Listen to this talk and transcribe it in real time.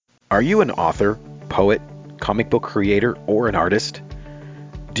Are you an author, poet, comic book creator, or an artist?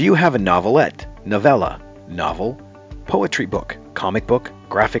 Do you have a novelette, novella, novel, poetry book, comic book,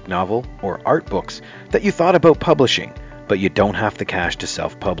 graphic novel, or art books that you thought about publishing, but you don't have the cash to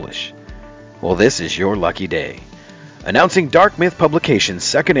self-publish? Well, this is your lucky day. Announcing Dark Myth Publications'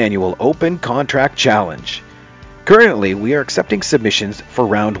 second annual Open Contract Challenge. Currently, we are accepting submissions for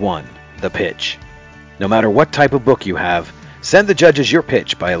Round 1, the pitch. No matter what type of book you have, send the judges your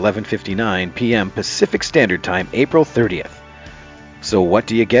pitch by 11:59 p.m. Pacific Standard Time, April 30th. So what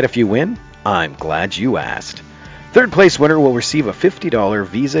do you get if you win? I'm glad you asked. Third place winner will receive a $50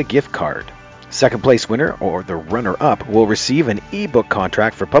 Visa gift card. Second place winner, or the runner-up, will receive an ebook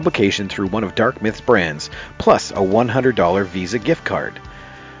contract for publication through one of Dark Myth's brands, plus a $100 Visa gift card.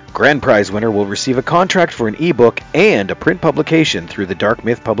 Grand prize winner will receive a contract for an ebook and a print publication through the Dark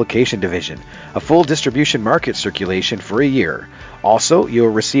Myth Publication Division, a full distribution market circulation for a year. Also, you'll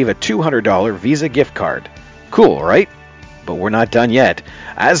receive a $200 Visa gift card. Cool, right? But we're not done yet.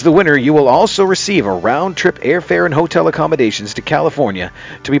 As the winner, you will also receive a round-trip airfare and hotel accommodations to California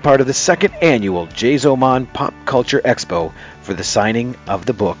to be part of the second annual Jazzomon Pop Culture Expo for the signing of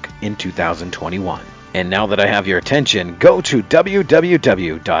the book in 2021. And now that I have your attention, go to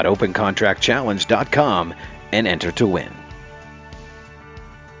www.opencontractchallenge.com and enter to win.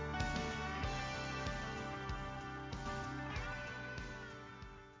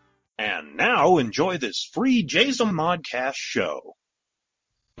 And now enjoy this free Jason Modcast show.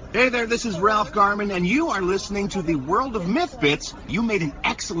 Hey there, this is Ralph Garman, and you are listening to the World of Myth Bits. You made an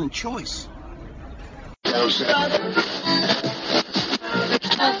excellent choice.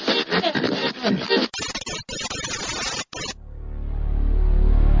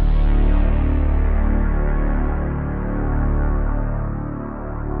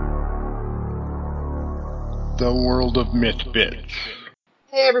 The World of Myth Bits.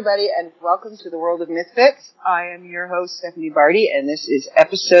 Hey everybody, and welcome to the World of Mythbits. I am your host, Stephanie Barty, and this is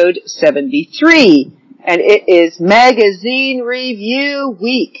episode 73, and it is Magazine Review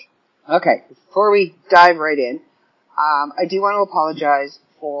Week. Okay, before we dive right in, I do want to apologize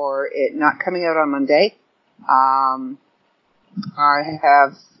for it not coming out on Monday. I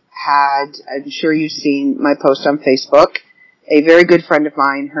have had, I'm sure you've seen my post on Facebook, a very good friend of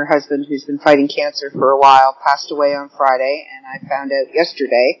mine, her husband, who's been fighting cancer for a while, passed away on Friday, and I found out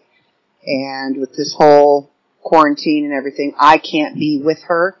yesterday. And with this whole quarantine and everything, I can't be with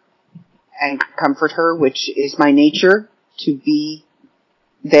her and comfort her, which is my nature, to be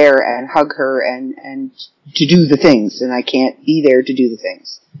there and hug her and to do the things, and I can't be there to do the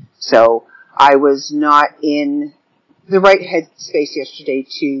things. So I was not in the right headspace yesterday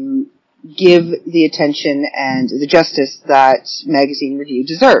to give the attention and the justice that Magazine Review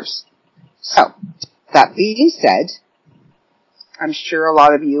deserves. So, that being said, I'm sure a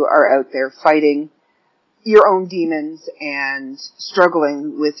lot of you are out there fighting your own demons and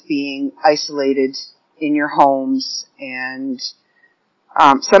struggling with being isolated in your homes, and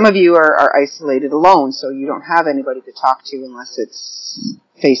some of you are isolated alone, so you don't have anybody to talk to unless it's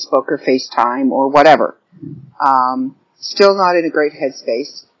Facebook or FaceTime or whatever. Still not in a great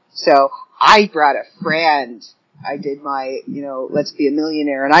headspace. So I brought a friend. I did my, let's be a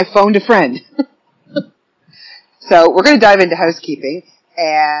millionaire, and I phoned a friend. So we're going to dive into housekeeping,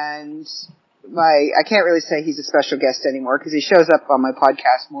 and I can't really say he's a special guest anymore because he shows up on my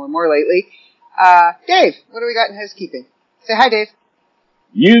podcast more and more lately. Dave, what do we got in housekeeping? Say hi, Dave.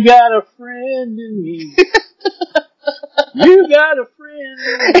 You got a friend in me. You got a friend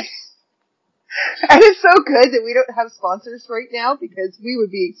in me. And it's so good that we don't have sponsors right now because we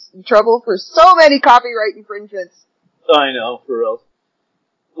would be in trouble for so many copyright infringements. I know, for real.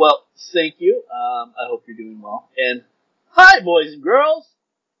 Well, thank you. I hope you're doing well. And hi, boys and girls.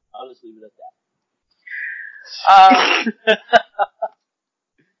 I'll just leave it at that.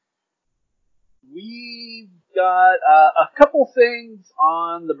 We've got a couple things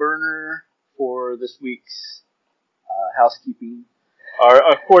on the burner for this week's housekeeping.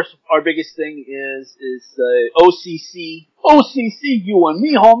 Of course, our biggest thing is OCC. OCC, you and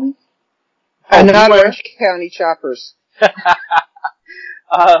me, homie. And not Orange County Choppers.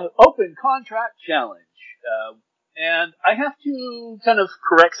 Open Contract Challenge. And I have to kind of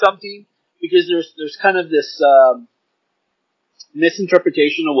correct something because there's kind of this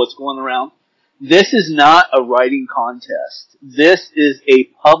misinterpretation of what's going around. This is not a writing contest. This is a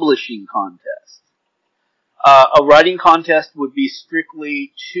publishing contest. A writing contest would be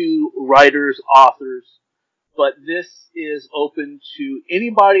strictly to writers, authors, but this is open to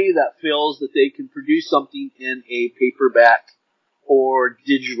anybody that feels that they can produce something in a paperback or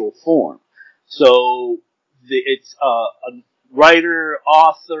digital form. So it's writer,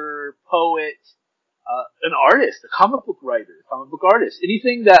 author, poet, an artist, a comic book writer, a comic book artist,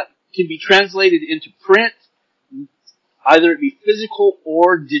 anything that can be translated into print, either it be physical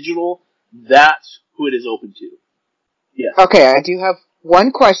or digital, that's who it is open to. Yes. Okay, I do have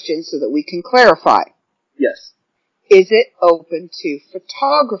one question so that we can clarify. Yes. Is it open to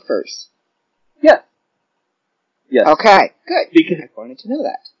photographers? Yeah. Yes. Okay, good. Because I wanted to know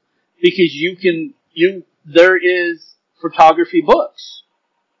that. There is photography books.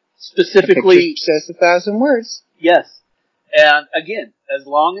 Specifically. The picture says 1,000 words. Yes. And again, as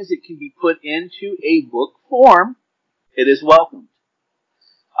long as it can be put into a book form, it is welcomed.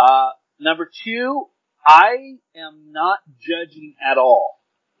 Number 2, I am not judging at all.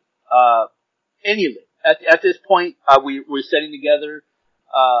 Any of it. At this point, we're setting together,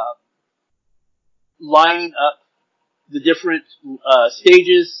 lining up the different,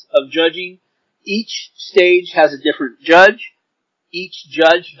 stages of judging. Each stage has a different judge. Each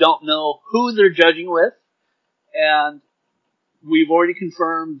judge don't know who they're judging with. And we've already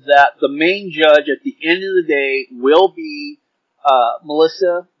confirmed that the main judge at the end of the day will be,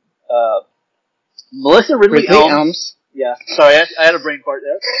 Melissa Ridley Elms. Yeah, sorry, I had a brain fart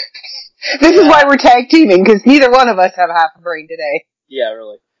there. This is why we're tag teaming, because neither one of us have half a brain today. Yeah,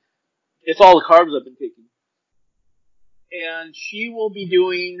 really. It's all the carbs I've been taking. And she will be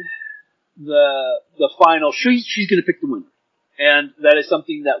doing the final. She's going to pick the winner. And that is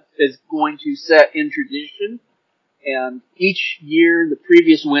something that is going to set in tradition. And each year, the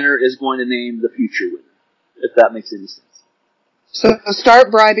previous winner is going to name the future winner, if that makes any sense. So start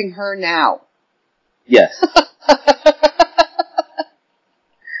bribing her now. Yes.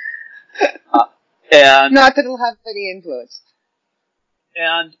 And not that it'll have any influence.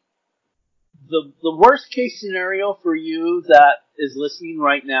 And the worst case scenario for you that is listening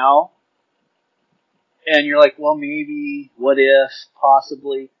right now, and you're like, well, maybe, what if,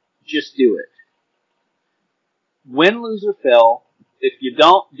 possibly, just do it. Win, lose, or fail, if you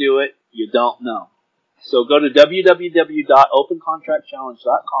don't do it, you don't know. So go to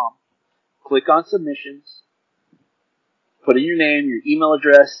www.opencontractchallenge.com, click on submissions, put in your name, your email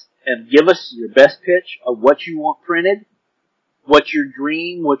address, and give us your best pitch of what you want printed, what's your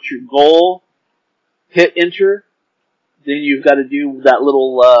dream, what's your goal, hit enter, then you've got to do that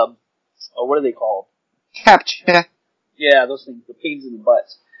little, what are they called? Captcha. Yeah, those things, the pains in the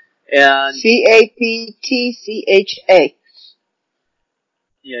butts. And CAPTCHA.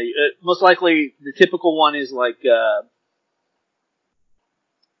 Yeah, most likely the typical one is like the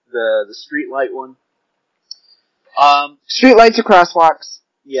street light one. Street lights or crosswalks.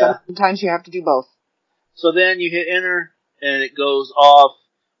 Yeah. Sometimes you have to do both. So then you hit enter and it goes off.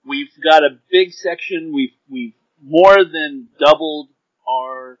 We've got a big section. We've more than doubled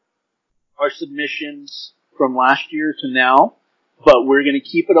our submissions from last year to now, but we're going to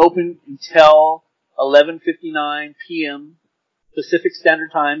keep it open until 11:59 p.m. Pacific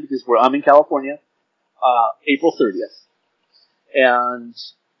Standard Time because I'm in California, April 30th. And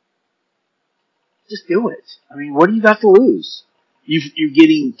just do it. I mean, what do you got to lose? You're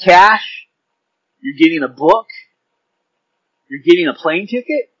getting cash. You're getting a book. You're getting a plane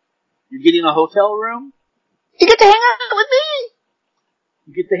ticket. You're getting a hotel room. You get to hang out with me.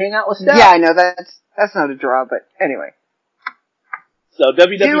 You get to hang out with Steph. Yeah, I know that's not a draw, but anyway. So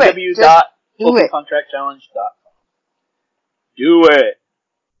www.opencontractchallenge.com. Do it.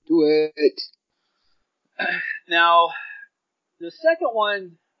 Do it. Now, the second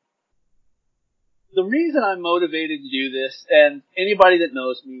one, the reason I'm motivated to do this, and anybody that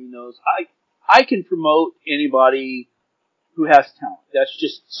knows me knows, I can promote anybody who has talent. That's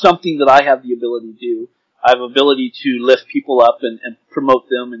just something that I have the ability to do. I have ability to lift people up and promote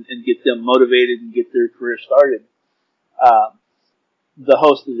them and get them motivated and get their career started. The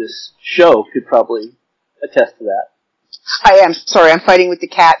host of this show could probably attest to that. I am. Sorry, I'm fighting with the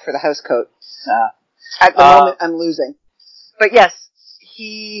cat for the house coat. At the moment, I'm losing. But yes,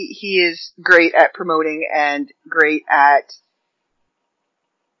 he is great at promoting and great at...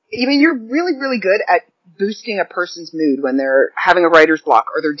 I mean, you're really, really good at boosting a person's mood when they're having a writer's block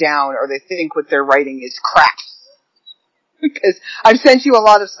or they're down or they think what they're writing is crap. Because I've sent you a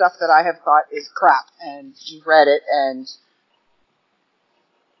lot of stuff that I have thought is crap, and you've read it and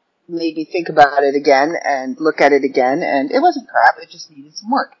made me think about it again and look at it again, and it wasn't crap, it just needed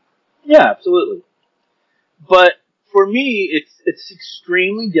some work. Yeah, absolutely. But for me, it's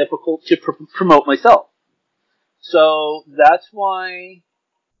extremely difficult to promote myself. So that's why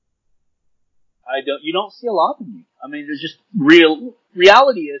you don't see a lot of me. I mean, there's just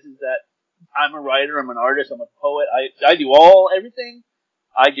reality is that I'm a writer, I'm an artist, I'm a poet, I do everything,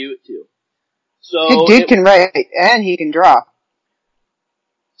 I do it too. So Dude can write, and he can draw.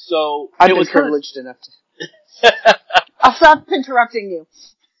 So I've it been was kind of privileged enough to. I'll stop interrupting you.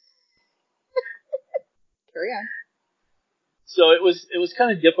 Carry on. So it was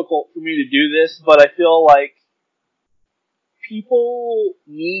kind of difficult for me to do this, but I feel like people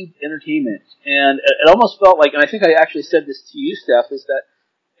need entertainment, and it almost felt like, and I think I actually said this to you, Steph, is that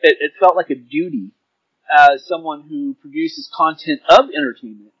it felt like a duty as someone who produces content of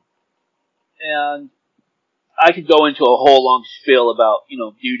entertainment. And I could go into a whole long spiel about,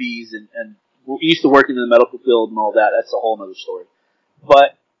 duties and used to work in the medical field and all that. That's a whole other story.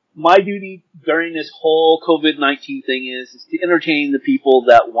 But my duty during this whole COVID-19 thing is to entertain the people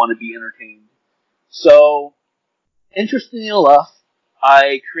that want to be entertained. So, interestingly enough,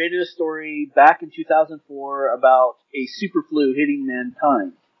 I created a story back in 2004 about a super flu hitting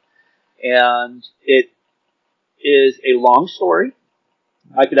mankind. And it is a long story.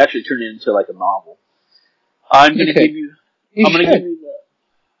 I could actually turn it into like a novel. I'm going to give you the,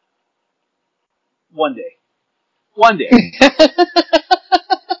 one day.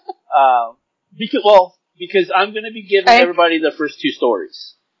 Because I'm going to be giving everybody the first two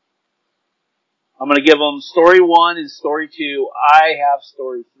stories. I'm going to give them story 1 and story 2. I have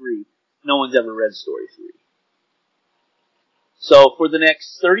story 3. No one's ever read story 3. So for the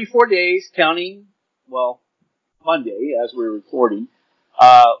next 34 days, counting, Monday as we're recording,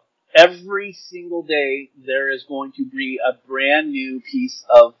 every single day there is going to be a brand new piece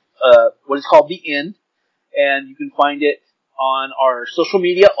of what is called The End, and you can find it on our social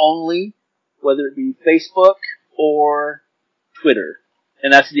media only, whether it be Facebook or Twitter.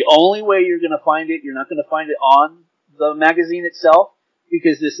 And that's the only way you're going to find it. You're not going to find it on the magazine itself,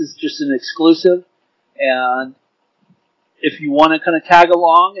 because this is just an exclusive. And if you want to kind of tag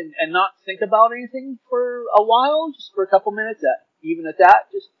along and not think about anything for a while, just for a couple minutes, even at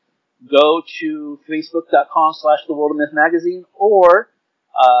that, just go to facebook.com/The World of Myth magazine or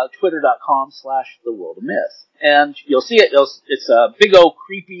twitter.com/The World of Myth. And you'll see it. It's a big old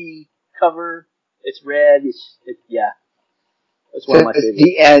creepy cover. It's red. Yeah. That's one of my favorites.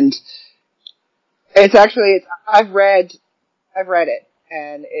 The End. I've read it,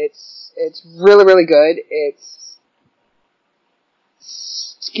 and it's really, really good. It's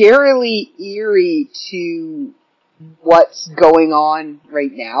scarily eerie to what's going on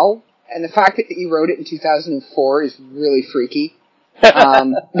right now, and the fact that you wrote it in 2004 is really freaky.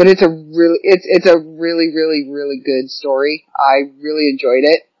 But it's a really, really, really good story. I really enjoyed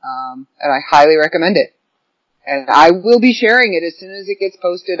it, and I highly recommend it. And I will be sharing it as soon as it gets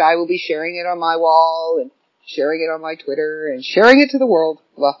posted. I will be sharing it on my wall and sharing it on my Twitter and sharing it to the world.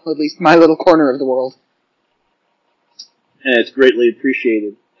 Well, at least my little corner of the world. And it's greatly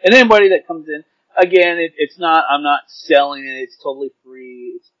appreciated. And anybody that comes in, again, I'm not selling it. It's totally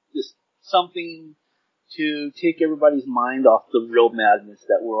free. It's just something to take everybody's mind off the real madness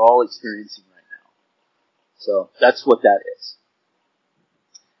that we're all experiencing right now. So that's what that is.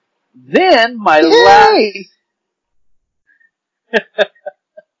 Then last...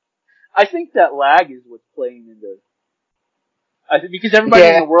 I think that lag is what's playing into... because everybody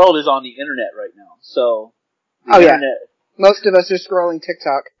in the world is on the internet right now. So, internet... Yeah. Most of us are scrolling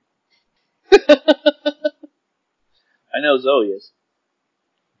TikTok. I know Zoe is.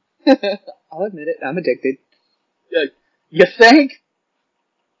 I'll admit it, I'm addicted. You think?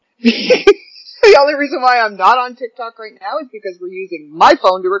 The only reason why I'm not on TikTok right now is because we're using my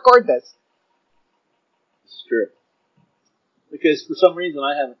phone to record this. It's true. Because for some reason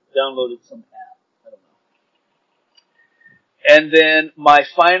I haven't downloaded some app. I don't know. And then my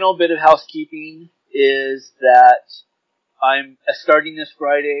final bit of housekeeping is that I'm starting this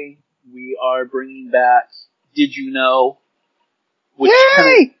Friday. We are bringing back Did You Know? Which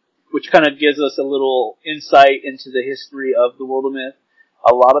kind of gives us a little insight into the history of the World of Myth.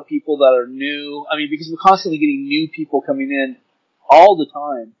 A lot of people that are new, because we're constantly getting new people coming in all the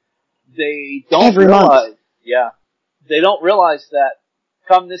time. They don't realize, they don't realize that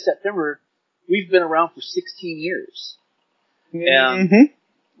come this September, we've been around for 16 years. Mm-hmm. And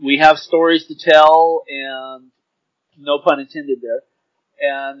we have stories to tell, and no pun intended there.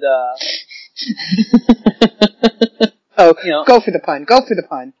 And, go for the pun. Go for the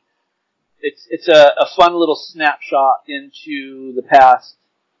pun. It's a fun little snapshot into the past.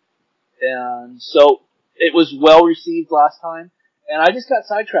 And so it was well received last time. And I just got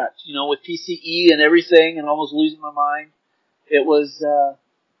sidetracked, with PCE and everything and almost losing my mind. It was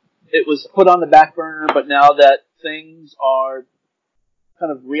put on the back burner, but now that things are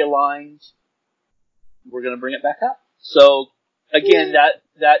kind of realigned, we're going to bring it back up. So again,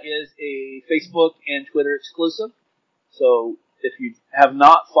 that is a Facebook and Twitter exclusive. So if you have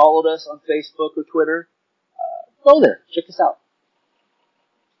not followed us on Facebook or Twitter, go there. Check us out.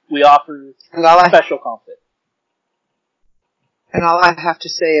 We offer special confit. And all I have to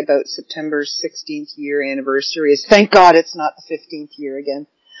say about September's 16th year anniversary is thank God it's not the 15th year again.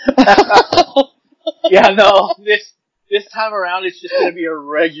 Yeah, no, this time around it's just going to be a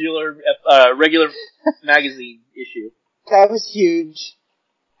regular magazine issue. That was huge.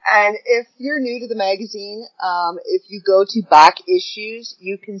 And if you're new to the magazine, if you go to back issues,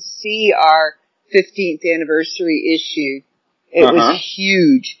 you can see our 15th anniversary issue. It was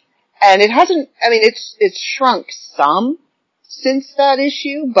huge. And it hasn't, I mean, it's shrunk some since that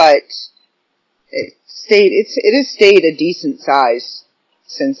issue, but it has stayed a decent size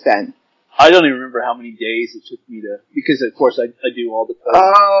since then. I don't even remember how many days it took me to, because of course I do all the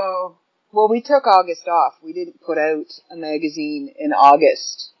coding. Oh, well, we took August off. We didn't put out a magazine in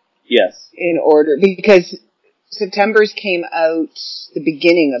August. Yes. In order, because September's came out the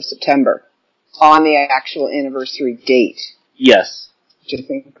beginning of September on the actual anniversary date. Yes. Which I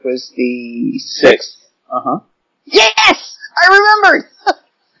think was the 6th. Yes! I remembered!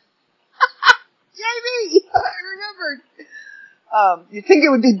 JB! I remembered! You'd think it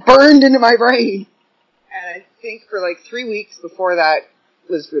would be burned into my brain. And I think for like 3 weeks before that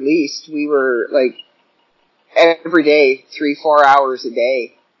was released, we were like every day, 3-4 hours a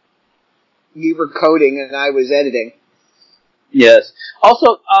day. You were coding and I was editing. Yes.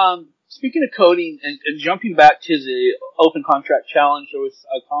 Also, speaking of coding and jumping back to the open contract challenge, there was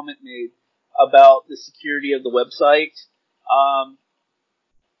a comment made about the security of the website.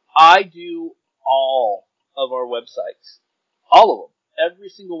 I do all of our websites. All of them. Every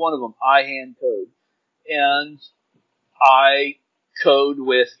single one of them, I hand code. And I code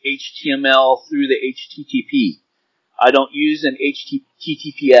with HTML through the HTTP. I don't use an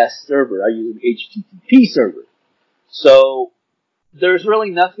HTTPS server. I use an HTTP server. So there's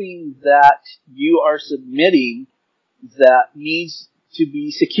really nothing that you are submitting that needs to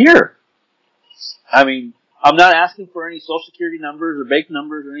be secure. I mean, I'm not asking for any social security numbers or bank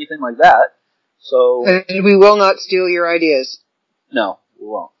numbers or anything like that. So, and we will not steal your ideas. No, we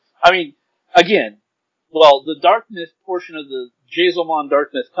won't. I mean, again, well, the Dark Myth portion of the Jazelmon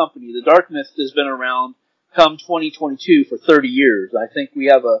Dark Myth company, the Dark Myth has been around come 2022 for 30 years. I think we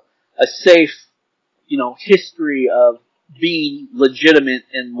have a safe, history of being legitimate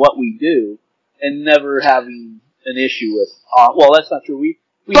in what we do and never having an issue with, well, that's not true. We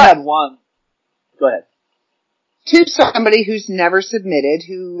had one. Go ahead. To somebody who's never submitted,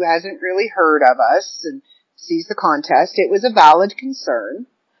 who hasn't really heard of us and sees the contest, it was a valid concern.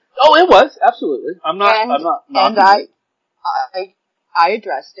 Oh, it was, absolutely. I'm not. And I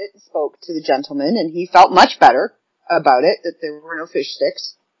addressed it and spoke to the gentleman, and he felt much better about it, that there were no fish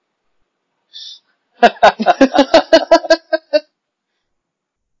sticks.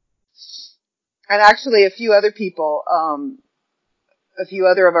 And actually, a few other people, a few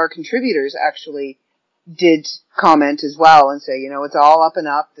other of our contributors actually did comment as well and say, it's all up and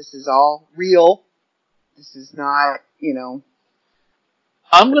up. This is all real. This is not,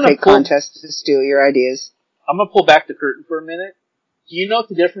 I'm going to contest to steal your ideas. I'm going to pull back the curtain for a minute. Do you know what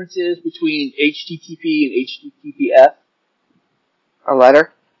the difference is between HTTP and HTTPS? A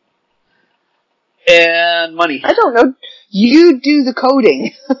letter? And money. I don't know. You do the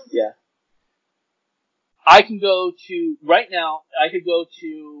coding. Yeah. I could go to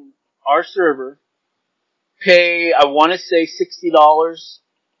our server, pay, I want to say $60.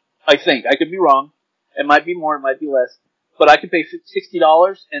 I think. I could be wrong. It might be more, it might be less. But I could pay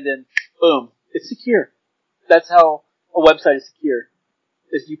 $60 and then, boom, it's secure. That's how a website is secure.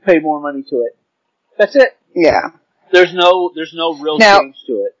 Is you pay more money to it. That's it. Yeah. There's no real change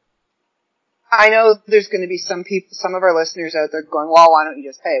to it. I know there's going to be some of our listeners out there going, well, why don't you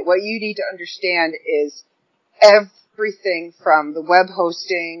just pay it? What you need to understand is everything from the web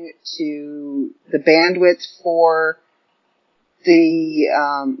hosting to the bandwidth for the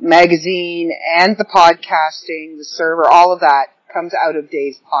magazine and the podcasting, the server, all of that comes out of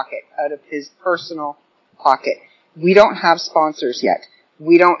Dave's pocket, out of his personal pocket. We don't have sponsors yet.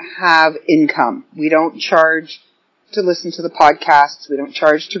 We don't have income. We don't charge to listen to the podcasts. We don't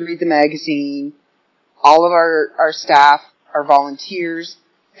charge to read the magazine. All of our staff are volunteers.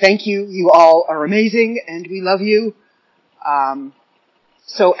 Thank you. You all are amazing and we love you.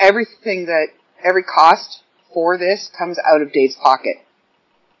 So every cost for this comes out of Dave's pocket.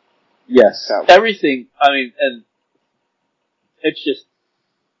 Yes. So. Everything. I mean, and it's just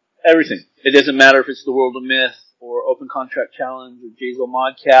everything. It doesn't matter if it's the World of Myth or Open Contract Challenge or Jazel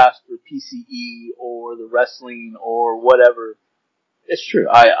Modcast or PCE or the wrestling or whatever. It's true.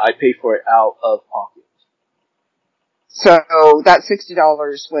 I pay for it out of pocket. So that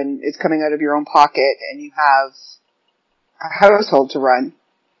 $60 when it's coming out of your own pocket and you have a household to run,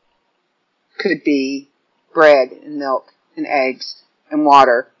 could be bread and milk and eggs and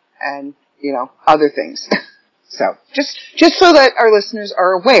water and, other things. So just so that our listeners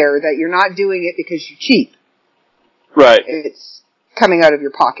are aware that you're not doing it because you're cheap. Right. It's coming out of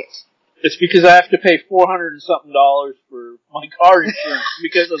your pocket. It's because I have to pay $400 and something for my car insurance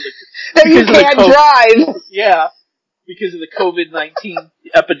because of the that you can't drive. Yeah, because of the COVID-19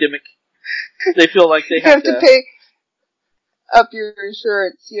 epidemic. They feel like they you have to pay up your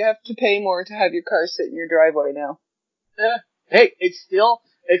insurance. You have to pay more to have your car sit in your driveway now. Yeah. Hey, it's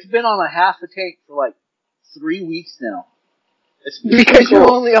been on a half a tank for like 3 weeks now. It's because cool. You're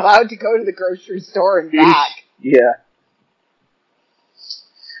only allowed to go to the grocery store and back. Yeah.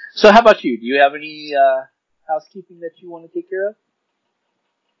 So how about you? Do you have any housekeeping that you want to take care of?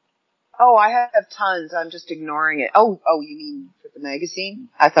 Oh, I have tons. I'm just ignoring it. Oh, you mean for the magazine?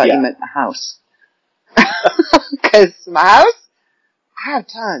 I thought you meant the house. Because my house, I have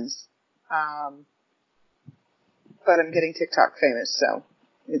tons. But I'm getting TikTok famous, so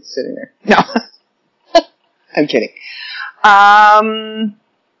it's sitting there. No. I'm kidding.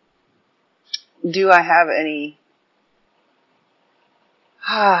 Do I have any?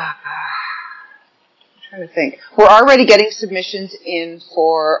 I'm trying to think. We're already getting submissions in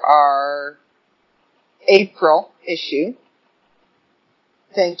for our April issue.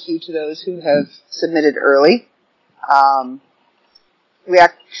 Thank you to those who have submitted early. We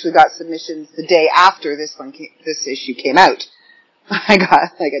actually got submissions the day after this issue came out. I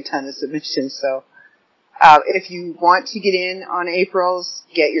got like a ton of submissions, so if you want to get in on April's,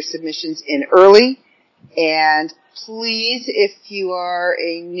 get your submissions in early. And please, if you are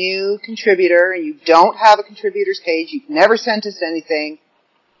a new contributor and you don't have a contributors page, you've never sent us anything,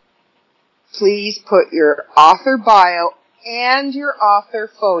 please put your author bio and your author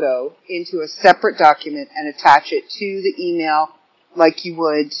photo into a separate document and attach it to the email like you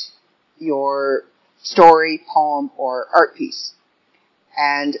would your story, poem, or art piece.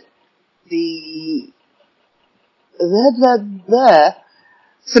 And the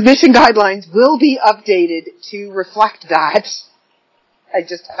submission guidelines will be updated to reflect that. I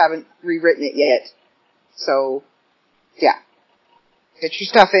just haven't rewritten it yet. So, yeah. Get your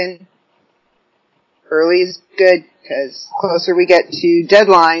stuff in. Early is good, because closer we get to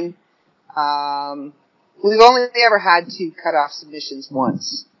deadline, we've only ever had to cut off submissions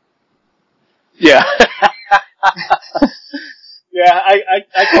once. Yeah. Yeah,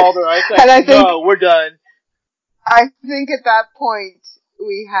 I called her. I said, no, we're done. I think at that point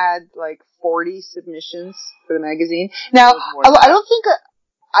we had like 40 submissions for the magazine. Now, I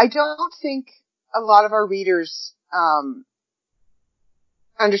don't think a lot of our readers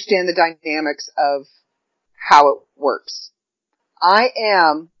understand the dynamics of how it works. I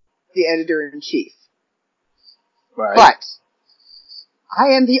am the editor-in-chief. Right. But I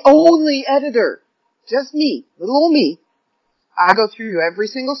am the only editor. Just me. Little old me. I go through every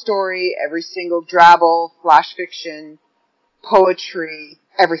single story, every single drabble, flash fiction, poetry,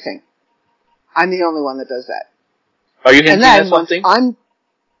 everything. I'm the only one that does that. Are you hinting at something?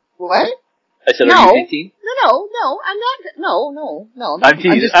 What? I said, are you hinting? No, I'm not. No. I'm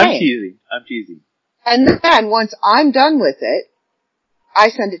teasing. I'm teasing. And then once I'm done with it, I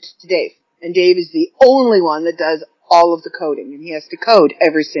send it to Dave. And Dave is the only one that does all of the coding. And he has to code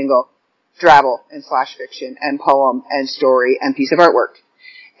every single drabble and flash fiction and poem and story and piece of artwork.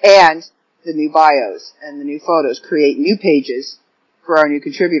 And the new bios and the new photos create new pages for our new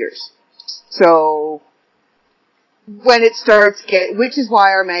contributors. So when it starts which is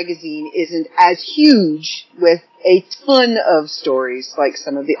why our magazine isn't as huge with a ton of stories like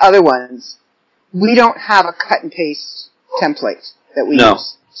some of the other ones. We don't have a cut and paste template that we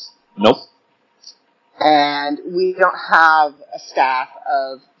use. Nope. And we don't have a staff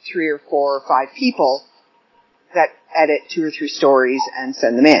of 3 or 4 or 5 people that edit 2 or 3 stories and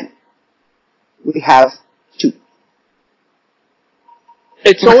send them in. We have 2.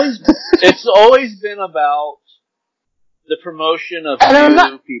 It's always been about the promotion of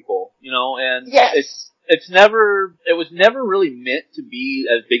new people, and yes. it was never really meant to be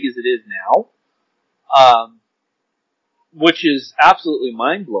as big as it is now, which is absolutely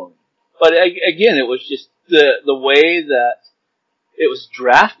mind blowing. But again, it was just the way that it was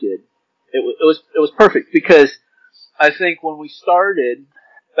drafted. It was perfect, because I think when we started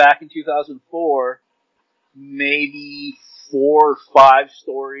back in 2004, maybe 4 or 5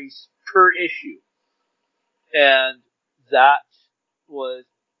 stories per issue, and that was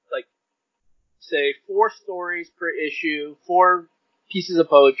like, say, 4 stories per issue, 4 pieces of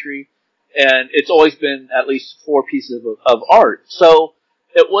poetry, and it's always been at least 4 pieces of art. So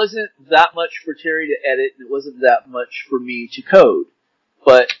it wasn't that much for Terry to edit, and it wasn't that much for me to code.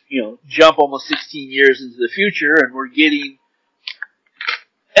 But, jump almost 16 years into the future, and we're getting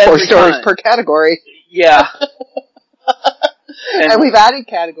 4 stories per category. Yeah. and we've added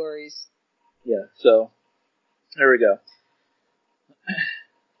categories. Yeah, so there we go.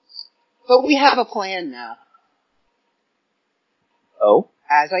 But we have a plan now. Oh?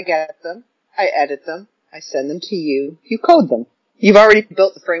 As I get them, I edit them, I send them to you, you code them. You've already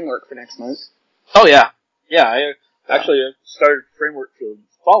built the framework for next month. Oh, yeah. Yeah, I started framework for the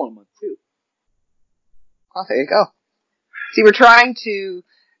following month, too. Oh, there you go. See, we're trying to...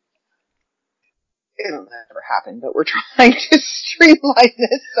 It'll never happen, but we're trying to streamline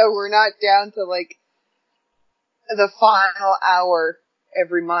this so we're not down to, like, the final hour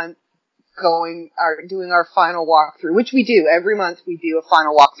every month doing our final walkthrough, which we do. Every month we do a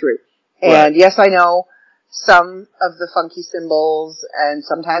final walkthrough. And yes, I know some of the funky symbols and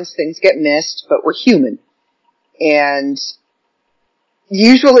sometimes things get missed, but we're human. And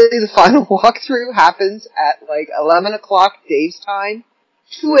usually the final walkthrough happens at like 11 o'clock Dave's time,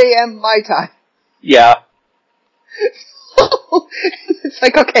 2 a.m. my time. Yeah. It's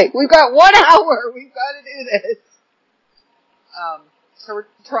like, okay, we've got 1 hour. We've got to do this. So we're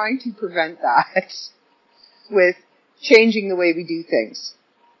trying to prevent that with changing the way we do things.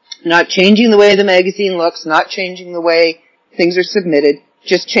 Not changing the way the magazine looks, not changing the way things are submitted,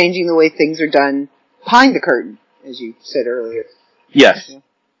 just changing the way things are done behind the curtain, as you said earlier. Yes.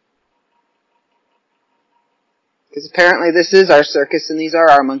 Because apparently this is our circus and these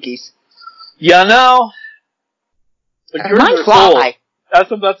are our monkeys. Yeah, no. But yours mine are fly. cool. That's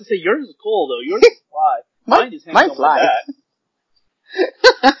what I'm about to say. Yours is cool, though. Yours is fly. Mine is hanging on my back.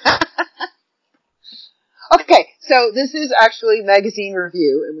 Okay, so this is actually magazine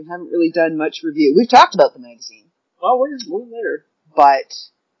review, and we haven't really done much review. We've talked about the magazine. Well, we're later. But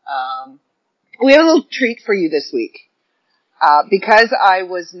we have a little treat for you this week. Because I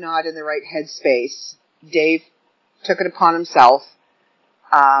was not in the right headspace, Dave took it upon himself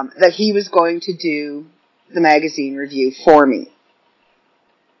that he was going to do the magazine review for me.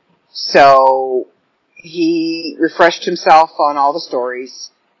 So he refreshed himself on all the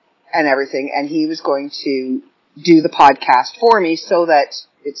stories and everything, and he was going to do the podcast for me so that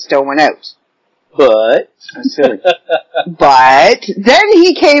it still went out. But then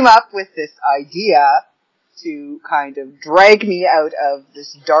he came up with this idea to kind of drag me out of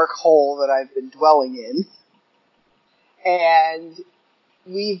this dark hole that I've been dwelling in. And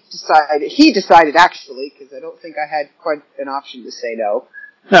he decided actually, because I don't think I had quite an option to say no.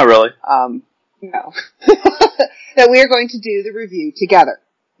 Not really. No. That we are going to do the review together.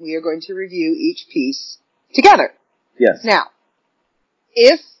 We are going to review each piece together. Yes. Now,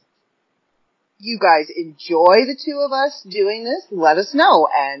 if you guys enjoy the two of us doing this, let us know,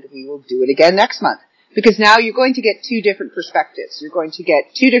 and we will do it again next month. Because now you're going to get 2 different perspectives. You're going to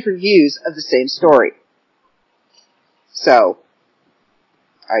get 2 different views of the same story. So,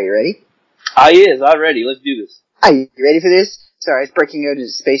 are you ready? I'm ready. Let's do this. Are you ready for this? Sorry, it's breaking out into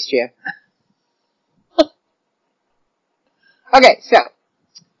Space Jam. Okay, so,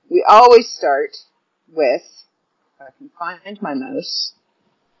 we always start with, if I can find my mouse,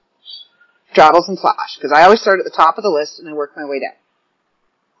 Travels and Flash, because I always start at the top of the list and I work my way down.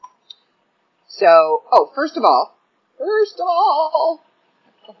 So, first of all,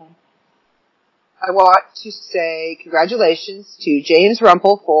 I want to say congratulations to James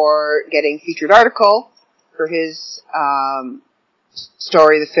Rumpel for getting featured article for his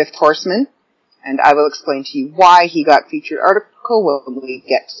story, The Fifth Horseman, and I will explain to you why he got featured article when we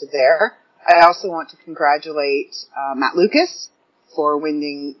get to there. I also want to congratulate Matt Lucas for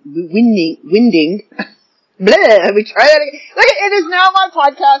winning. Blah, let me try that again. Look, it is now my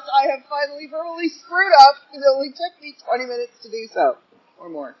podcast. I have finally verbally screwed up. It only took me 20 minutes to do so. Or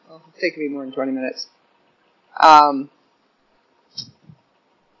more. Well, it's taken me more than 20 minutes. I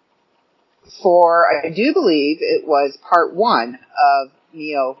do believe it was part 1 of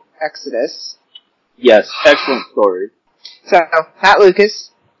Neo Exodus. Yes, excellent story. So, Pat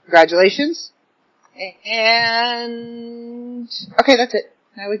Lucas, congratulations. And, okay, that's it.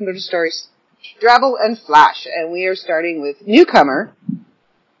 Now we can go to stories. Drabble and Flash, and we are starting with Newcomer.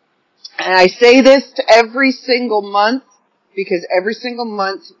 And I say this to every single month, because every single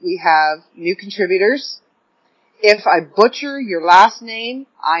month we have new contributors. If I butcher your last name,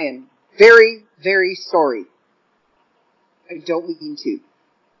 I am very, very sorry. I don't mean to.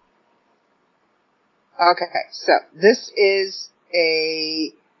 Okay, so this is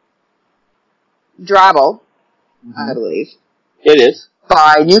a Drabble, I believe. It is.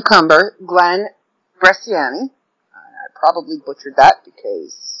 By Newcomer, Glenn Bresciani. I probably butchered that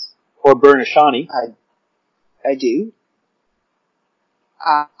because... Or Bernashani. I do.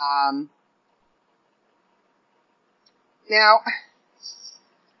 Now,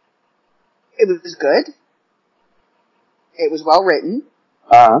 it was good. It was well written.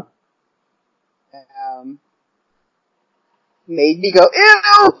 Made me go,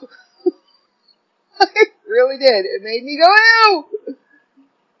 ew! It really did. It made me go, ew!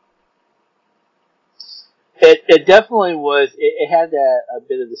 It definitely was. It had a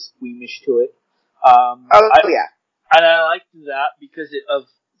bit of the squeamish to it. Yeah. And I liked that because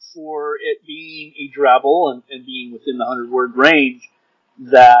for it being a Drabble and being within the 100-word range,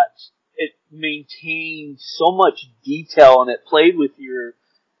 that it maintained so much detail and it played with your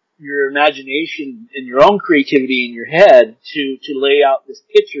imagination and your own creativity in your head to lay out this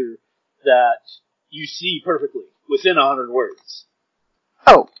picture that you see perfectly within 100 words.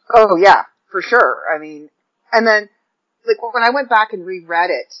 Oh yeah, for sure. I mean, and then, like, when I went back and reread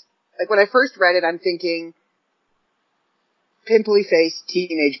it, like, when I first read it, I'm thinking, pimply faced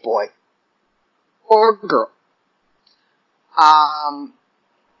teenage boy. Or girl. I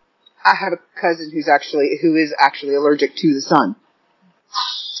have a cousin who is actually allergic to the sun.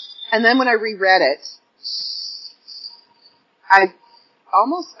 And then when I reread it, I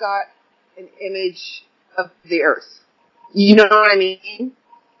almost got an image of the Earth. You know what I mean?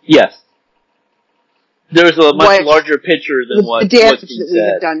 Yes. There's a much larger picture than what's being said. The damage that we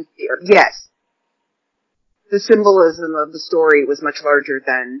have done here. Yes. The symbolism of the story was much larger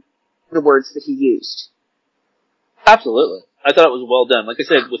than the words that he used. Absolutely. I thought it was well done. Like I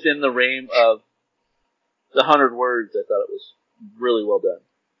said, within the range of the 100 words, I thought it was really well done.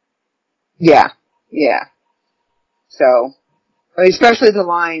 Yeah. Yeah. So, especially the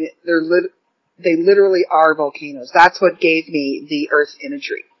line, they literally are volcanoes. That's what gave me the Earth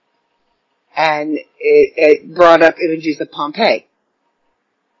imagery. And it brought up images of Pompeii.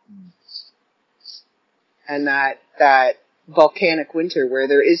 And that volcanic winter where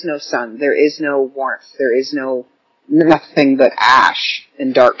there is no sun, there is no warmth, there is nothing but ash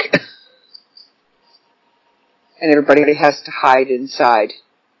and dark. And everybody has to hide inside.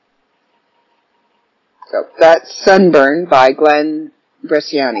 So, that's Sunburn by Glenn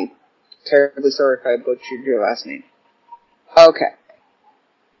Bresciani. Terribly sorry if I butchered your last name. Okay.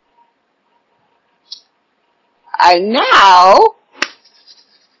 And now,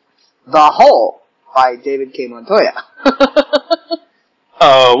 The Hole by David K. Montoya.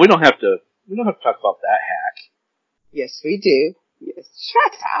 Oh, we don't have to talk about that hack. Yes, we do. Yes,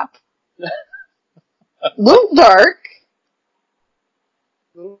 shut up. Little dark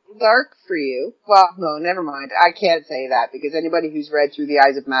for you. Well, no, never mind. I can't say that because anybody who's read Through the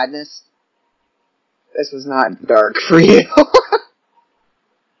Eyes of Madness, this was not dark for you.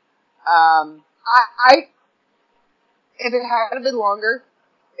 If it had been longer,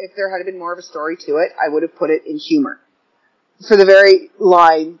 if there had been more of a story to it, I would have put it in humor. For the very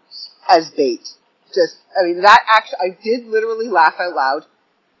line, as bait. I did literally laugh out loud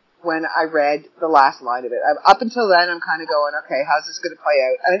when I read the last line of it. Up until then, I'm kind of going, okay, how's this going to play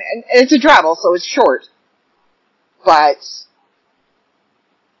out? And it's a Drabble, so it's short. But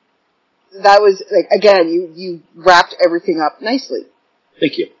that was, like, again, you wrapped everything up nicely.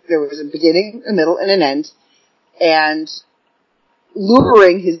 Thank you. There was a beginning, a middle, and an end. And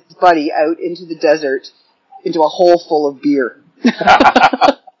luring his buddy out into the desert into a hole full of beer.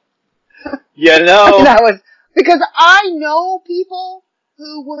 You know. That was, because I know people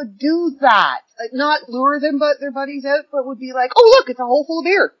who would do that. Like, not lure their buddies out, but would be like, oh look, it's a hole full of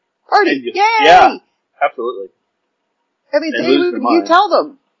beer. Party. Yay! Yeah, absolutely. I mean, you tell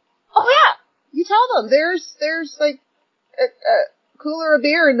them. Oh yeah! You tell them, there's like a cooler of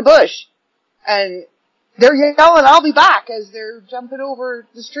beer in the bush. And they're yelling, I'll be back, as they're jumping over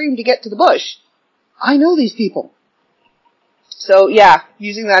the stream to get to the bush. I know these people. So yeah,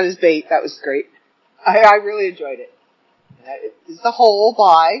 using that as bait, that was great. I really enjoyed it. It's The Hole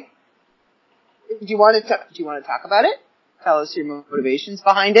by. Do you want to talk about it? Tell us your motivations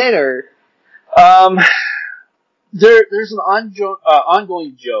behind it, or? There's an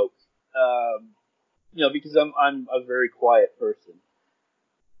ongoing joke. Because I'm a very quiet person,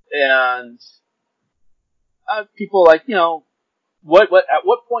 and people are like, at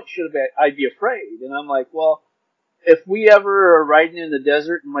what point should I be afraid? And I'm like, well, if we ever are riding in the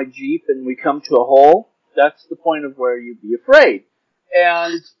desert in my Jeep and we come to a hole, that's the point of where you'd be afraid.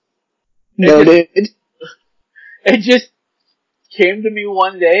 And it just came to me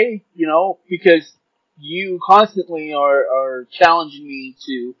one day, because you constantly are challenging me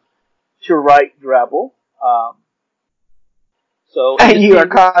to write Drabble. And you are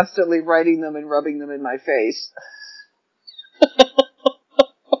constantly writing them and rubbing them in my face.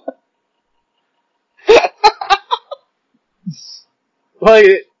 Well,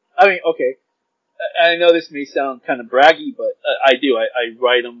 I mean, okay. I know this may sound kind of braggy, but I do. I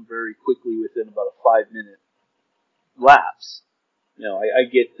write them very quickly within about a 5-minute lapse. You know, I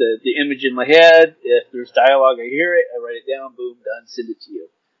get the image in my head. If there's dialogue, I hear it. I write it down. Boom, done. Send it to you.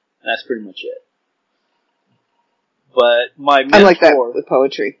 And that's pretty much it. But my mentor, I'm like that with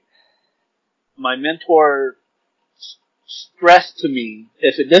poetry. My mentor stressed to me,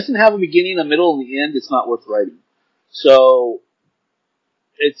 if it doesn't have a beginning, a middle, and the end, it's not worth writing. So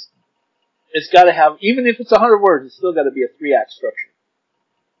it's got to have, even if it's 100 words, it's still got to be a 3-act structure.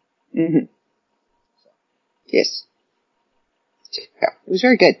 Mm-hmm. Yes. Yeah, it was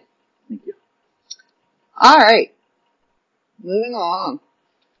very good. Thank you. All right. Moving along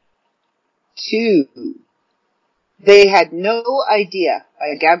to They Had No Idea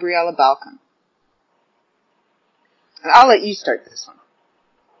by Gabriella Balcom. And I'll let you start this one.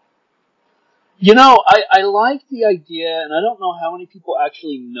 You know, I like the idea, and I don't know how many people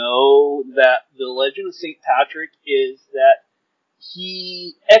actually know that the legend of St. Patrick is that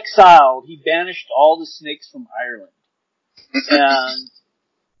he banished all the snakes from Ireland. And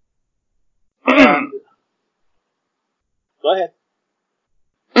go ahead.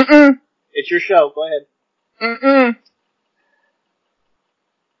 Mm-mm. It's your show. Go ahead. Mm-mm.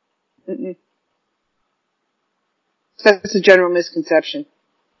 Mm-mm. That's a general misconception.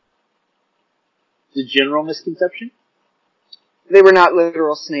 The general misconception? They were not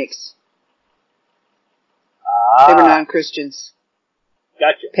literal snakes. They were non-Christians.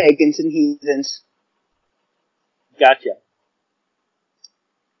 Gotcha. Pagans and heathens. Gotcha.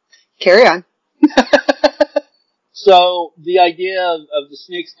 Carry on. So the idea of the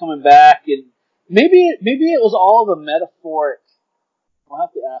snakes coming back, and maybe it was all of a metaphoric. I'll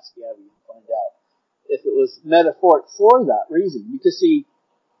have to ask Gabby and find out if it was metaphoric for that reason. Because see,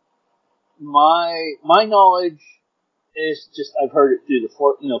 my knowledge is just I've heard it through the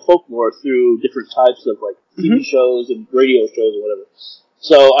folklore through different types of like TV shows and radio shows or whatever.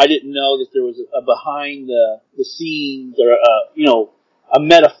 So I didn't know that there was a behind the scenes or a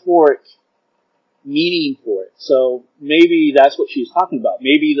metaphoric meaning for it. So maybe that's what she was talking about.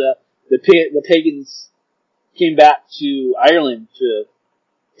 Maybe the pagans came back to Ireland to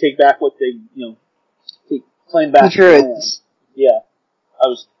take back what they claim back the Druids. Yeah, I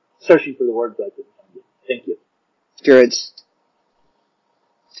was searching for the word, but I couldn't find it. Thank you. Druids.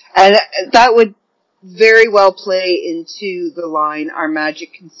 And that would very well play into the line, "Our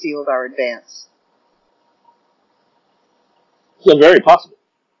magic concealed our advance." So very possible.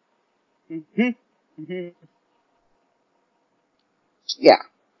 Mm-hmm. Mm-hmm. Yeah.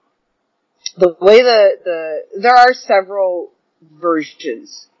 The way there are several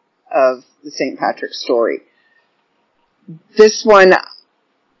versions of the St. Patrick story. This one,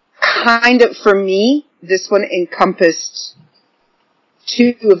 kind of, for me, this one encompassed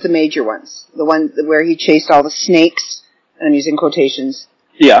 2 of the major ones. The one where he chased all the snakes, and I'm using quotations,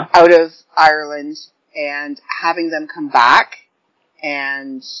 out of Ireland, and having them come back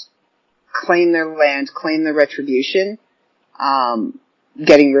and claim their land, claim their retribution,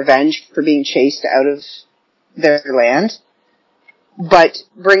 getting revenge for being chased out of their land. But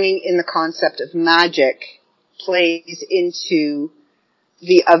bringing in the concept of magic plays into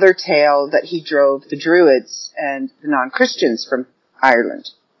the other tale that he drove the Druids and the non-Christians from Ireland.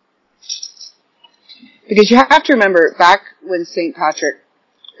 Because you have to remember, back when St. Patrick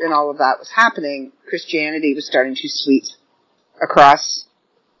and all of that was happening, Christianity was starting to sweep across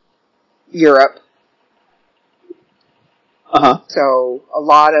Europe. So a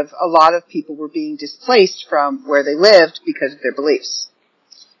lot of people were being displaced from where they lived because of their beliefs.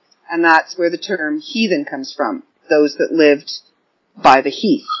 And that's where the term heathen comes from. Those that lived by the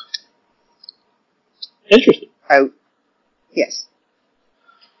heath. Interesting. Yes.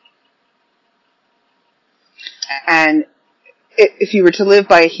 And if you were to live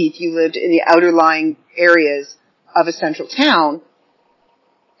by a heath, you lived in the outer lying areas of a central town,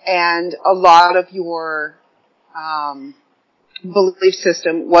 and a lot of your belief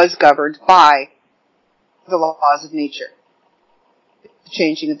system was governed by the laws of nature. The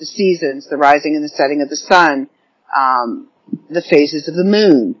changing of the seasons, the rising and the setting of the sun, the phases of the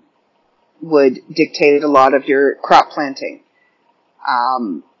moon would dictate a lot of your crop planting.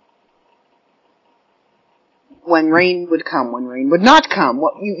 When rain would come, when rain would not come,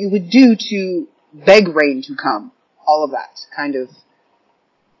 what you would do to beg rain to come. All of that kind of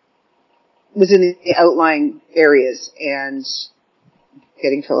was in the outlying areas, and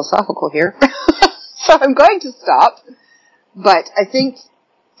getting philosophical here. So I'm going to stop. But I think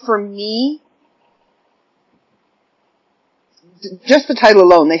for me, just the title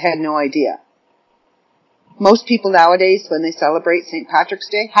alone, They Had No Idea, most people nowadays, when they celebrate St. Patrick's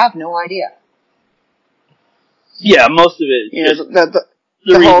Day, have no idea. Yeah, most of it. You know,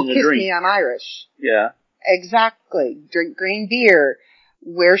 the whole "kiss me, I'm Irish." Yeah. Exactly. Drink green beer,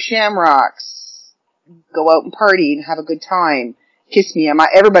 wear shamrocks, go out and party and have a good time. Kiss me,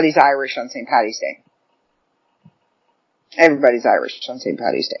 everybody's Irish on St. Paddy's Day. Everybody's Irish on St.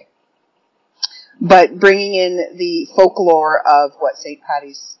 Paddy's Day. But bringing in the folklore of what St.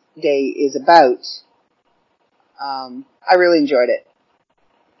 Paddy's Day is about, I really enjoyed it.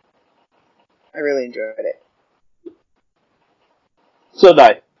 So did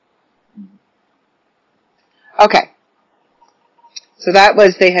I. Okay. So that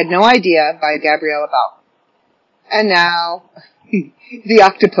was They Had No Idea by Gabriella Bal. And now, The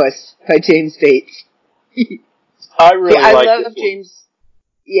Octopus by James Bates. I really like love this James.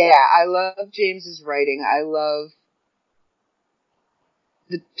 Yeah, I love James's writing. I love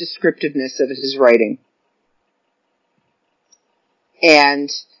the descriptiveness of his writing. And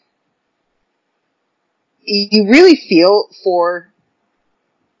you really feel for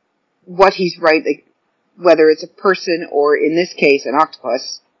what he's writing, whether it's a person or, in this case, an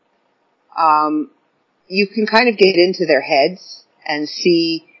octopus. You can kind of get into their heads and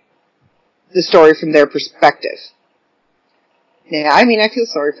see the story from their perspective. Now, I mean, I feel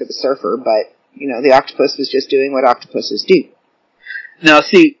sorry for the surfer, but, you know, the octopus was just doing what octopuses do. Now,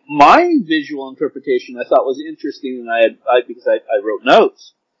 see, my visual interpretation I thought was interesting, and because I wrote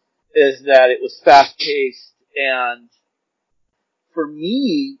notes, is that it was fast-paced, and for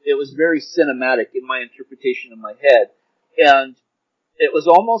me, it was very cinematic in my interpretation in my head. And it was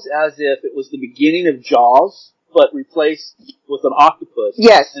almost as if it was the beginning of Jaws, but replaced with an octopus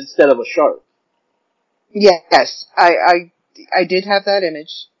instead of a shark. Yes, I did have that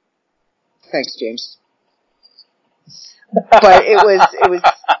image. Thanks, James. But it was,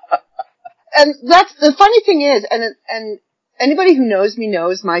 and that's, the funny thing is, and anybody who knows me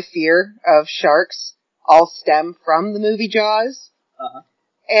knows my fear of sharks all stem from the movie Jaws. Uh-huh.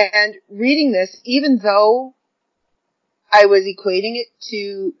 And reading this, even though I was equating it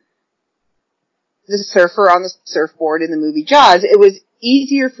to the surfer on the surfboard in the movie Jaws, it was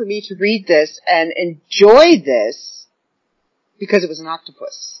easier for me to read this and enjoy this because it was an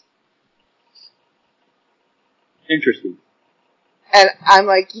octopus. Interesting. And I'm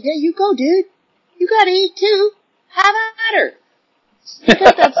like, yeah, you go, dude. You gotta eat too. Have at her. Get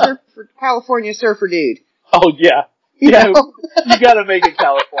that California surfer dude. Oh, yeah. You Yeah, know? you gotta make it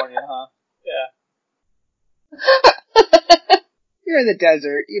California, huh? Yeah. You're in the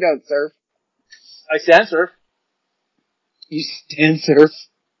desert. You don't surf. I sand surf. You stand surf.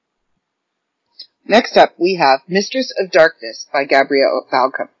 Next up, we have Mistress of Darkness by Gabrielle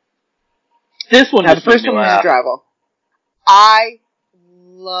Balcom. This one now, the first one was Travel. I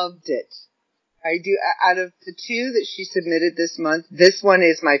loved it. I do. Out of the two that she submitted this month, this one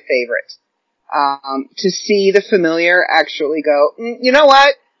is my favorite. To see the familiar actually go, you know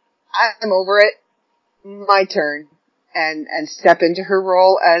what? I'm over it. My turn. And step into her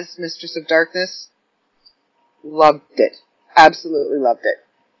role as Mistress of Darkness. Loved it. Absolutely loved it.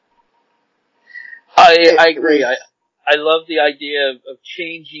 I agree. I love the idea of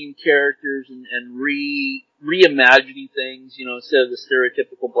changing characters and reimagining things, you know, instead of the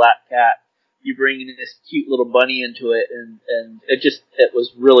stereotypical black cat, you bring in this cute little bunny into it, and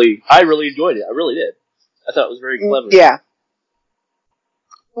I really enjoyed it. I really did. I thought it was very clever. Yeah.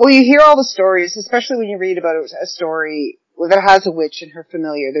 Well, you hear all the stories, especially when you read about a story that has a witch and her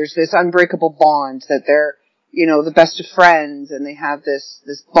familiar. There's this unbreakable bond that they're, you know, the best of friends, and they have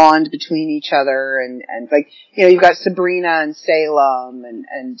this bond between each other, and like, you know, you've got Sabrina and Salem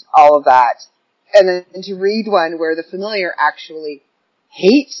and all of that. And then to read one where the familiar actually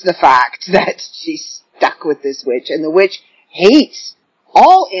hates the fact that she's stuck with this witch, and the witch hates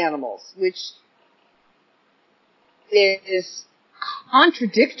all animals, which is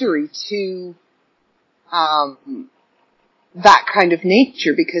contradictory to that kind of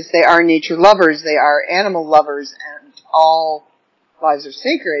nature, because they are nature lovers, they are animal lovers, and all lives are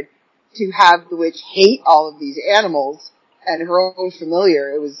sacred. To have the witch hate all of these animals and her own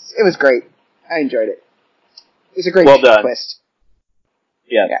familiar, it was great. I enjoyed it. It was a great twist.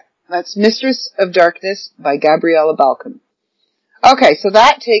 Yeah. That's Mistress of Darkness by Gabriella Balcom. Okay, so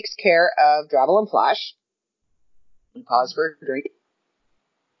that takes care of Drabble and Flash. Pause for a drink.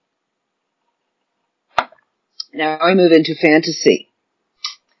 Now I move into fantasy.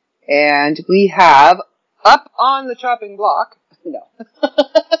 And we have, up on the chopping block,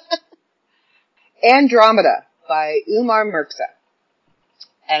 Andromeda by Umar Mirza.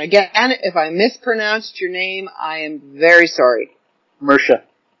 And again, if I mispronounced your name, I am very sorry. Mirza.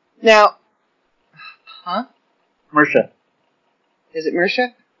 Now, Huh? Mersha. Is it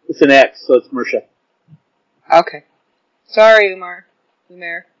Mersha? It's an X, so it's Mersha. Okay. Sorry, Umair.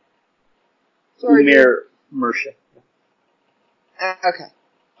 Sorry. Umair Mersha. Okay.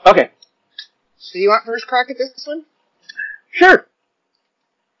 Okay. So you want first crack at this one? Sure.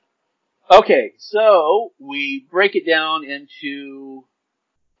 Okay, so we break it down into.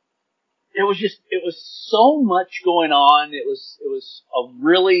 It was so much going on. It was a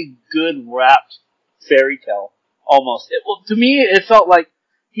really good wrapped fairy tale, almost. To me, it felt like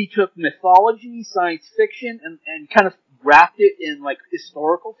he took mythology, science fiction, and kind of wrapped it in like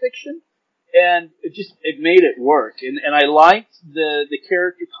historical fiction, and it made it work. And I liked the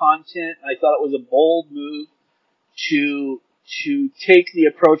character content. I thought it was a bold move to take the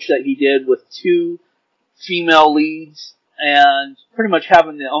approach that he did with 2 female leads and pretty much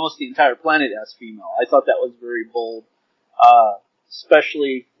having almost the entire planet as female. I thought that was very bold,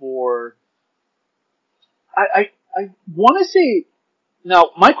 especially for. I want to say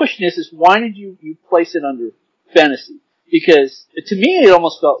now. My question is why did you place it under fantasy? Because to me it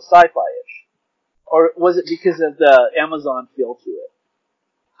almost felt sci-fi-ish, or was it because of the Amazon feel to it?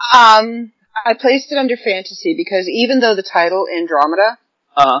 I placed it under fantasy because even though the title Andromeda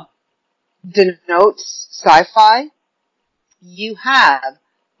denotes sci-fi, you have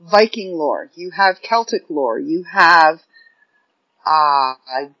Viking lore, you have Celtic lore, you have,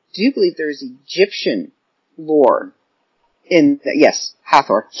 I do believe there's Egyptian lore yes,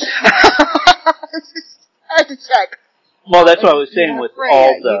 Hathor. I had to check. Well, that's what I was saying with Freya,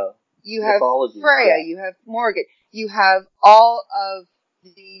 all the you have mythology. Freya, you have Morgan, you have all of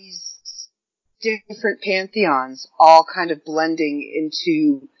these different pantheons all kind of blending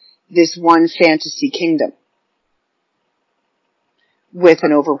into this one fantasy kingdom with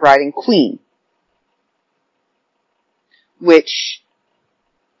an overriding queen, which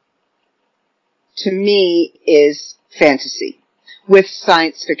to me is fantasy with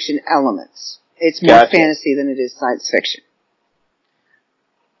science fiction elements. It's more fantasy than it is science fiction.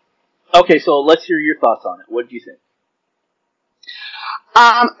 Okay, so let's hear your thoughts on it. What do you think?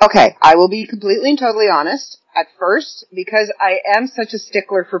 Okay, I will be completely and totally honest at first, because I am such a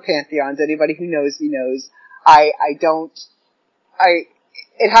stickler for pantheons. Anybody who knows me knows.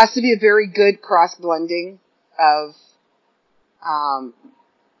 It has to be a very good cross blending of,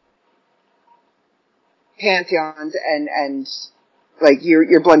 pantheons and like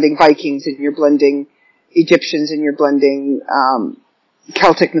you're blending Vikings and you're blending Egyptians and you're blending,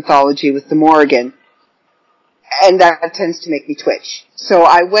 Celtic mythology with the Morrigan. And that tends to make me twitch. So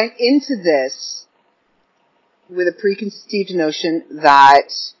I went into this with a preconceived notion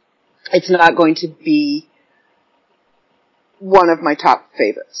that it's not going to be one of my top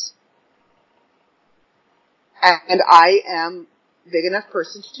favorites. And I am a big enough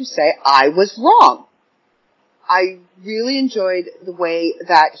person to say I was wrong. I really enjoyed the way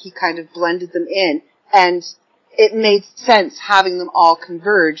that he kind of blended them in, and it made sense having them all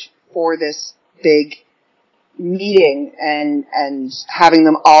converge for this big meeting and having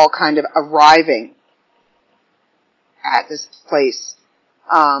them all kind of arriving at this place.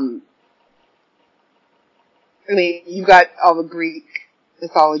 I mean, you got all the Greek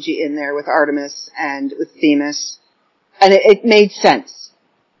mythology in there with Artemis and with Themis, and it made sense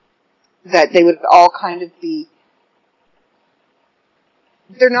that they would all kind of be.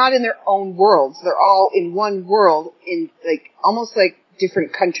 They're not in their own worlds. They're all in one world, in like almost like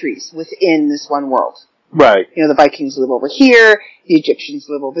different countries within this one world. Right. You know, the Vikings live over here, the Egyptians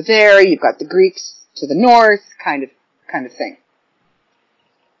live over there, you've got the Greeks to the north, kind of thing.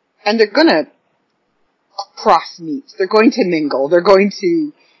 And they're gonna cross-meet. They're going to mingle. They're going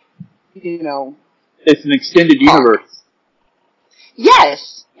to, you know... It's an extended universe.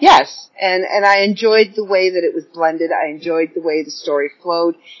 Yes. And I enjoyed the way that it was blended. I enjoyed the way the story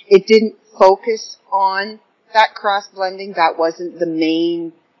flowed. It didn't focus on that cross-blending. That wasn't the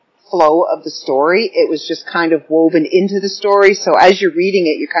main flow of the story. It was just kind of woven into the story. So as you're reading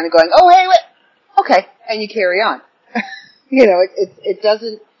it, you're kind of going, oh, hey, wait, okay, and you carry on. You know,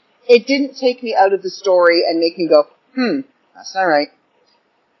 it didn't take me out of the story and make me go, that's not right.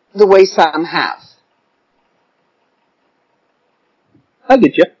 The way some have. I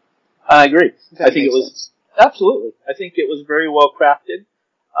get you. I agree. I think it was sense. Absolutely. I think it was very well crafted.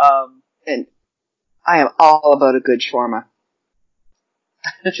 And I am all about a good shawarma.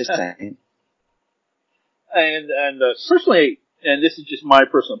 Just saying. And personally, and this is just my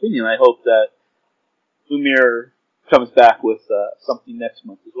personal opinion, I hope that Umair comes back with something next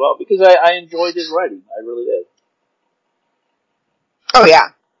month as well, because I enjoyed his writing. I really did. Oh,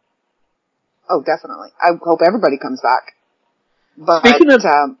 yeah. Oh, definitely. I hope everybody comes back. But Speaking of...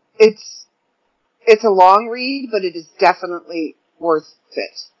 it's a long read, but it is definitely worth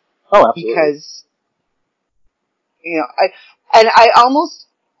it. Oh, absolutely. Because, you know, I almost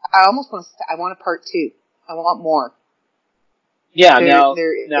want to, I want a part 2. I want more. Yeah, now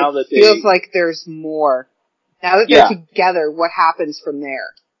that it feels like there's more. Now that they're together, what happens from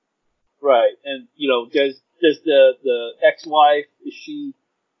there? Right, and you know, does the ex-wife, is she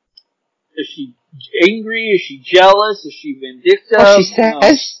angry? Is she jealous? Is she vindictive? Well,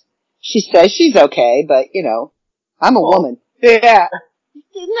 she says she's okay, but you know, I'm a woman. Yeah,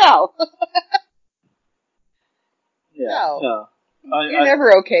 no, no. You're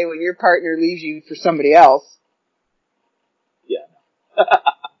never okay when your partner leaves you for somebody else. Yeah.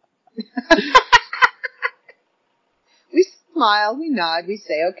 We smile, we nod, we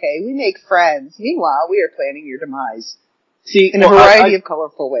say okay, we make friends. Meanwhile, we are planning your demise. See, in a variety of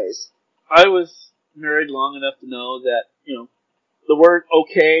colorful ways. I was married long enough to know that, you know, the word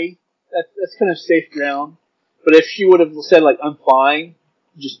okay, that's kind of safe ground. But if she would have said, like, I'm fine,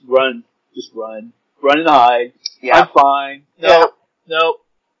 just run and hide. Yeah. I'm fine. No,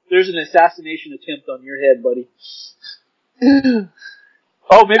 there's an assassination attempt on your head, buddy.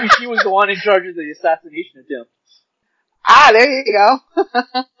 Oh, maybe she was the one in charge of the assassination attempt. Ah, there you go.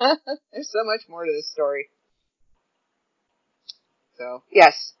 There's so much more to this story. So,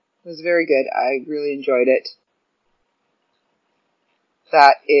 yes, it was very good. I really enjoyed it.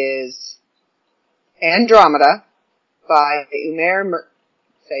 That is Andromeda by Umair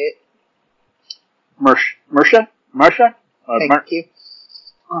say it. Mersha? Thank you.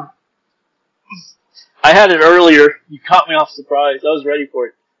 I had it earlier. You caught me off surprise. I was ready for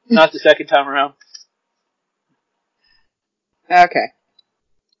it. Not the second time around. Okay.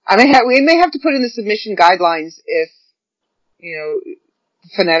 We may have to put in the submission guidelines if, you know,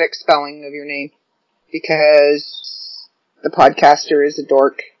 phonetic spelling of your name, because the podcaster is a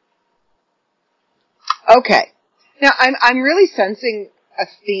dork. Okay. Now, I'm really sensing a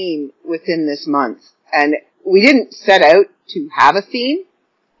theme within this month, and we didn't set out to have a theme.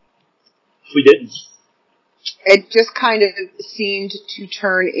 We didn't. It just kind of seemed to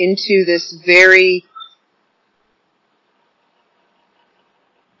turn into this very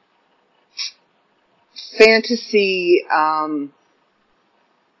fantasy,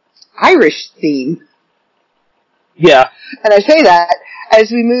 Irish theme. Yeah. And I say that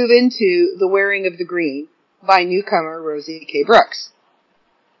as we move into The Wearing of the Green by newcomer Rosie K. Brooks.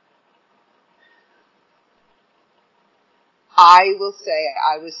 I will say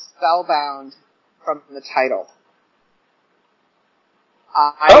I was spellbound from the title.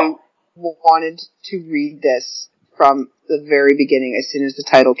 I wanted to read this from the very beginning as soon as the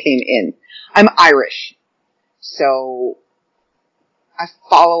title came in. I'm Irish, so I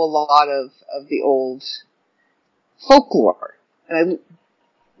follow a lot of the old folklore. And I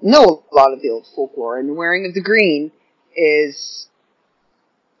know a lot of the old folklore, and Wearing of the Green is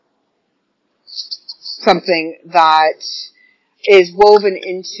something that is woven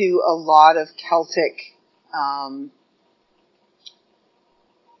into a lot of Celtic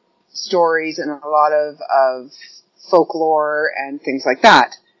stories and a lot of folklore and things like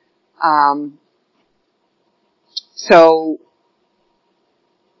that. So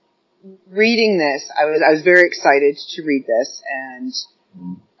reading this, I was very excited to read this, and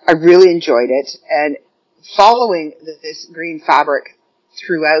I really enjoyed it. And following this green fabric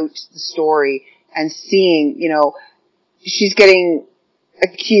throughout the story and seeing, you know, she's getting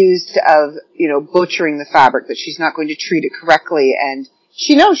accused of, you know, butchering the fabric, that she's not going to treat it correctly, and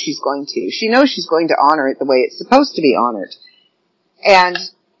she knows she's going to. She knows she's going to honor it the way it's supposed to be honored. And,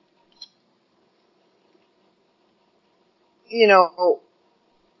 you know,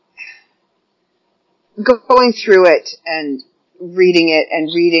 going through it and reading it and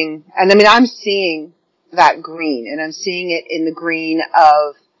I mean, I'm seeing that green, and I'm seeing it in the green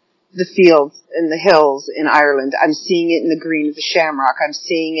of the fields and the hills in Ireland. I'm seeing it in the green of the shamrock. I'm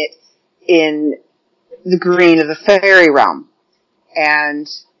seeing it in the green of the fairy realm. And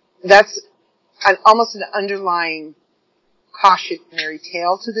that's almost an underlying cautionary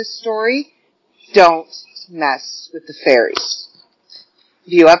tale to this story. Don't mess with the fairies.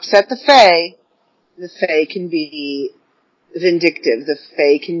 If you upset the fae can be vindictive. The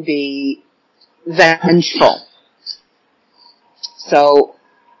fae can be vengeful. So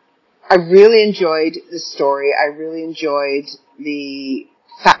I really enjoyed the story. I really enjoyed the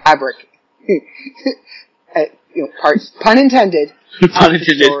fabric. Parts, pun intended, pun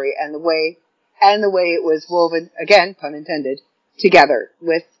intended. The story and the way it was woven, again, pun intended, together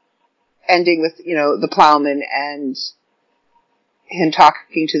with ending with, you know, the plowman and him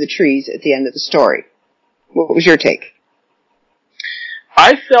talking to the trees at the end of the story. What was your take?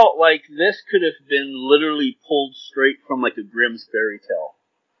 I felt like this could have been literally pulled straight from like a Grimm's fairy tale.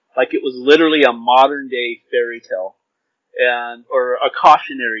 Like it was literally a modern day fairy tale or a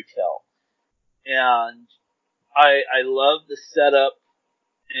cautionary tale. And I love the setup,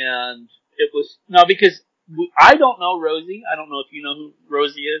 and it was, now because I don't know Rosie. I don't know if you know who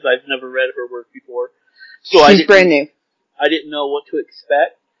Rosie is. I've never read her work before. So She's brand new. I didn't know what to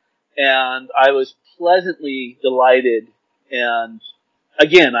expect, and I was pleasantly delighted. And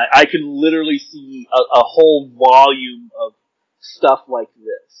again, I can literally see a whole volume of stuff like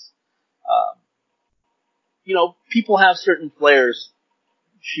this. People have certain flares.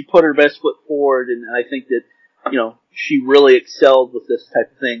 She put her best foot forward, and I think that, she really excelled with this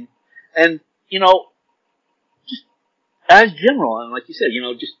type of thing. And, just as general, and like you said,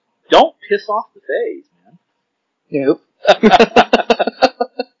 just don't piss off the Fays, man. Nope.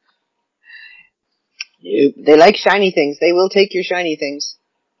 Nope. They like shiny things. They will take your shiny things.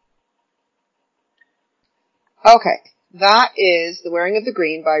 Okay. That is The Wearing of the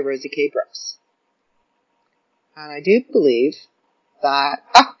Green by Rosie K. Brooks. And I do believe that...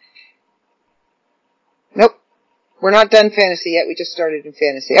 Nope. We're not done fantasy yet. We just started in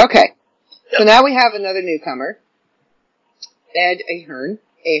fantasy. Okay. So now we have another newcomer. Ed Ahern.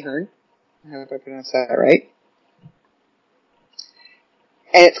 Ahern. I hope I pronounced that right.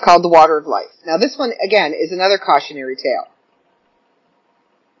 And it's called The Water of Life. Now this one, again, is another cautionary tale.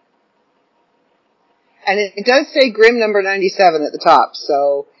 And it does say Grimm number 97 at the top,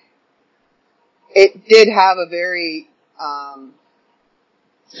 so it did have a very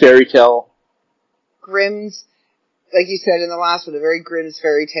fairy tale. Grimm's, like you said in the last one, a very Grimm's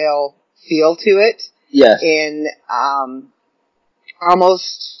fairy tale feel to it. Yes. In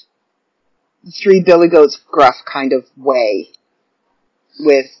almost Three Billy Goats Gruff kind of way,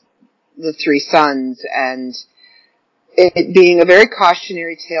 with the three sons, and it being a very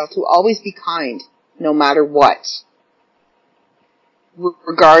cautionary tale to always be kind, no matter what.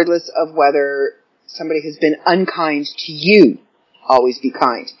 Regardless of whether somebody has been unkind to you, always be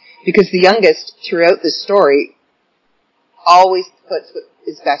kind. Because the youngest, throughout this story, always puts what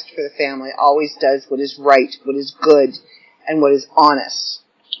is best for the family, always does what is right, what is good, and what is honest.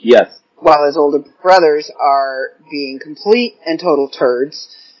 Yes. While his older brothers are being complete and total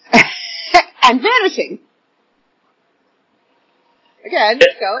turds and vanishing. Again,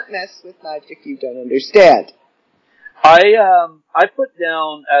 don't mess with magic you don't understand. I put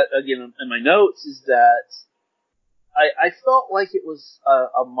down, again, in my notes, is that I felt like it was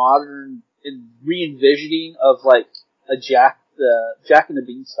a modern re-envisioning of like a Jack and the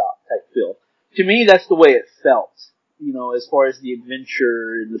Beanstalk type feel. To me, that's the way it felt. As far as the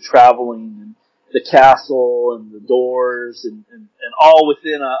adventure and the traveling and the castle and the doors and all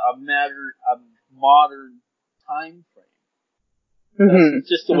within a modern time frame. Mm-hmm. That's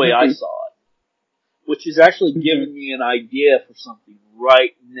just the way I saw it. Which is actually giving me an idea for something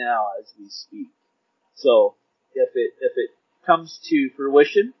right now as we speak. So, if it comes to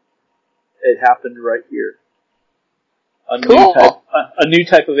fruition, it happened right here. A new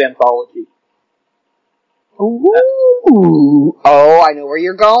type of anthology. Ooh. Oh, I know where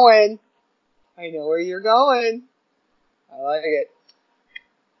you're going. I like it.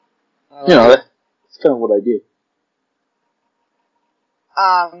 That's kind of what I do.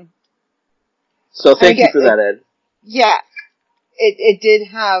 So thank you for that, Ed. Yeah. It did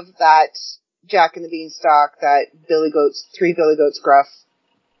have that Jack and the Beanstalk, that Three Billy Goats Gruff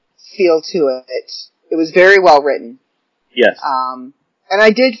feel to it. It was very well written. Yes. And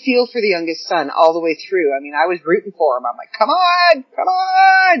I did feel for the youngest son all the way through. I mean, I was rooting for him. I'm like, come on!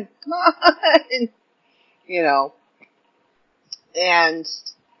 And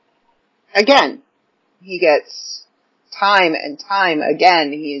again, he gets time and time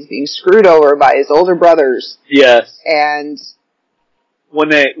again, he is being screwed over by his older brothers. Yes. And when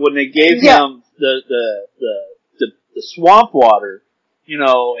they gave him the swamp water,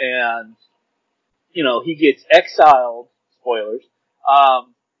 and he gets exiled. Spoilers.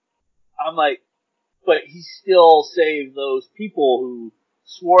 I'm like, but he still saved those people who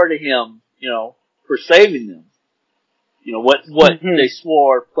swore to him, for saving them. What they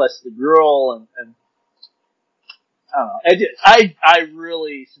swore, plus the girl, and I don't know. I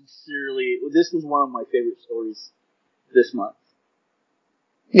really sincerely, this was one of my favorite stories this month.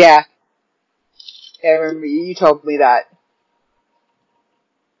 Yeah. I remember you told me that.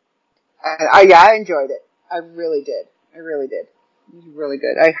 I enjoyed it. I really did. It was really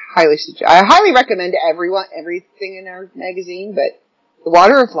good. I highly recommend to everyone everything in our magazine, but The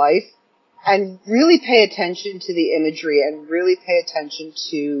Water of Life, and really pay attention to the imagery and really pay attention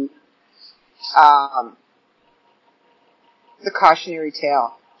to the cautionary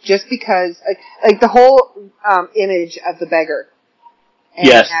tale. Just because, like the whole image of the beggar, and,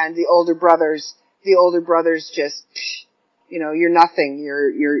 Yes. and the older brothers just, you know, you're nothing.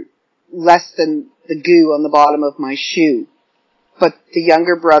 You're less than the goo on the bottom of my shoe. But the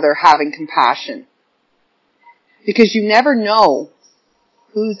younger brother having compassion, because you never know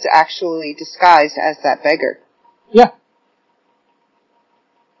who's actually disguised as that beggar. Yeah.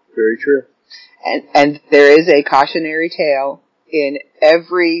 Very true. And there is a cautionary tale in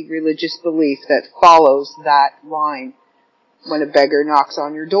every religious belief that follows that line. When a beggar knocks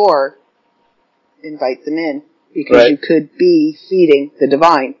on your door, invite them in, because Right. you could be feeding the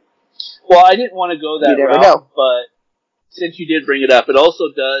divine. Well, I didn't want to go that You never route, know. but since you did bring it up, it also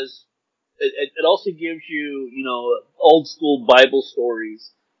does. It also gives you, you know, old school Bible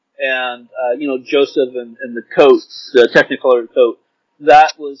stories, and you know, Joseph and the coat, the Technicolor coat.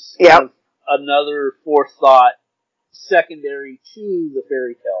 That was kind of another forethought, secondary to the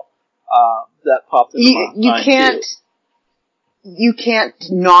fairy tale that popped into my mind. You can't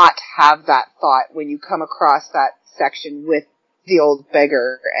not have that thought when you come across that section with the old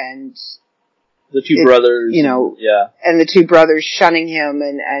beggar and the two brothers, you know, yeah, and the two brothers shunning him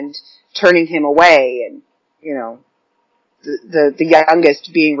and turning him away, and you know, the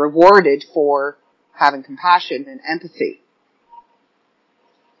youngest being rewarded for having compassion and empathy.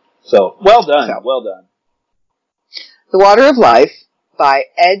 So well done. The Water of Life by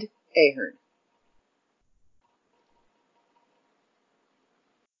Ed Ahern.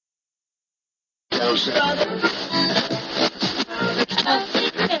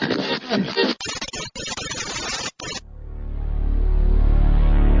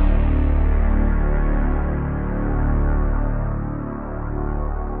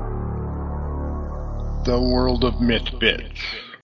 The World of Mythbits.